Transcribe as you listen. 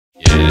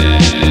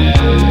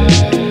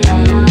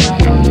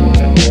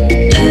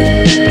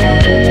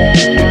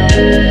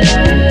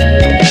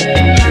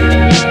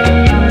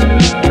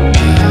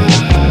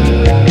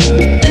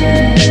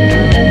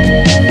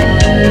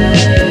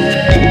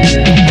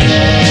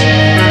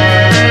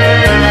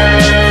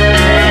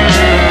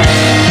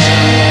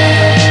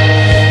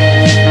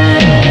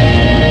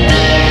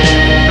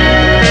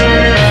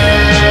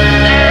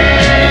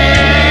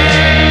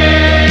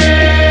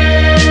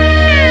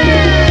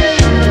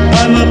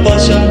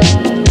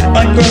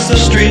across the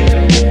street.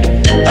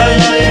 I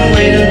lie in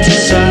wait until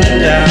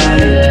sundown.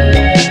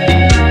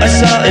 I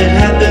saw it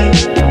happen,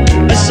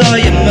 I saw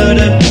you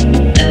murder.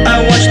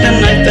 I watched the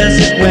knife as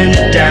it went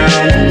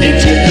down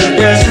into the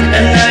breast,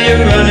 and now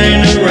you're running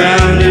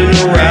around and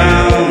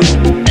around,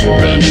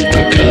 running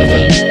for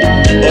cover.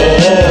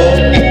 Oh,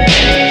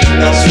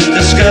 I'll soon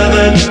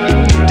discover,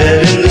 dead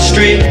in the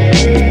street.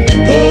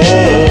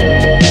 Oh,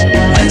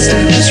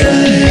 Einstein was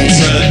right.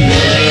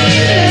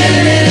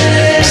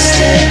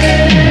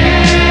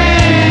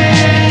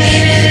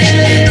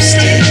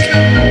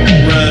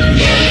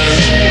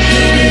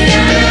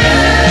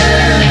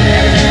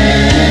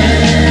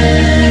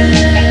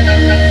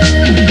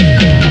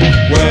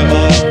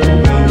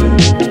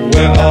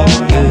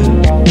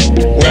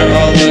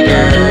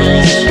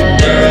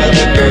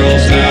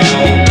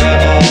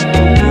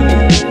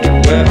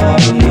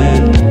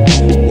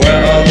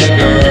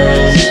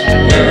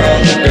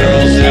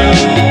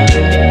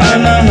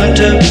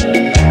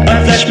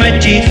 I flashed my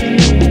teeth,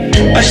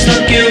 I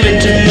snuck you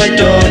into my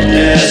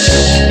darkness.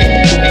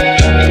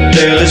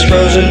 Tail is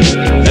frozen,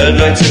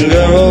 headlights can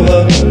go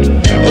over.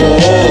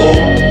 Oh,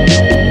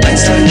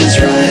 Einstein was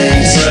right.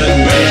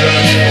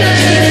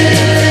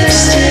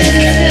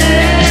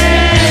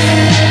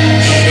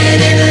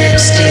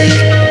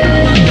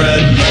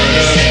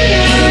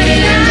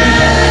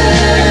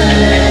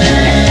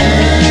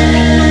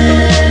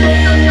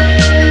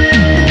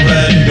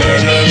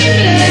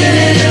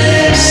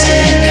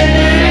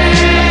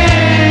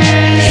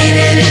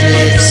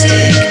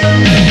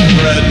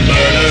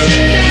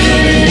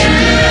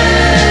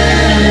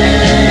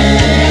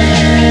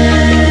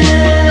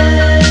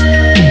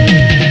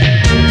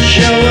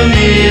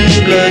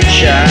 Blood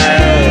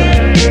child,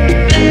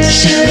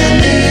 shower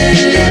me in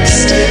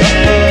lipstick.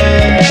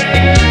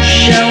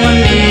 Shower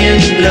me in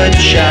blood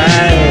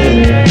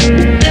child.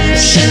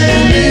 Shower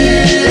me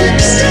in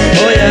lipstick.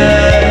 Oh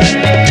yeah.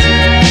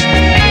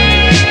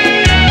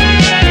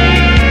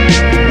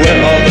 Where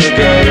are the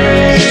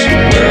girls?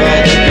 Where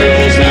are the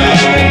girls now?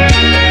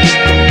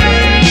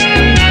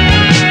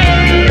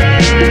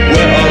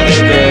 Where are the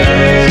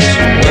girls?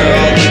 Where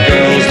are the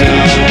girls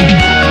now?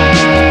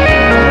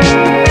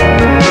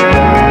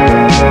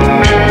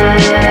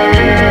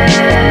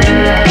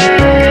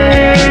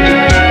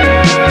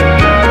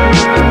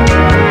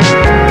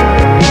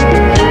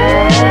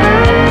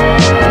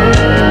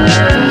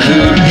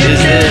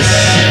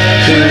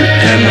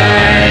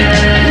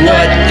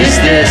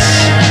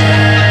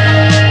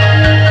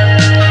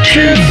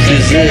 Truth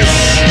is this,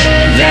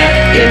 that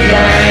it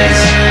lies,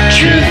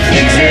 truth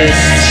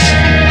exists.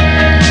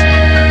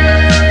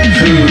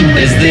 Who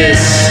is this?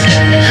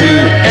 Who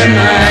am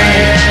I?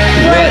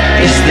 What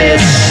is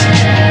this?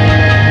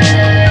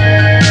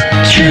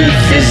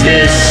 Truth is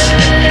this,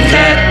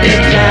 that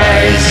it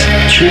lies,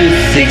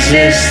 truth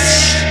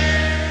exists.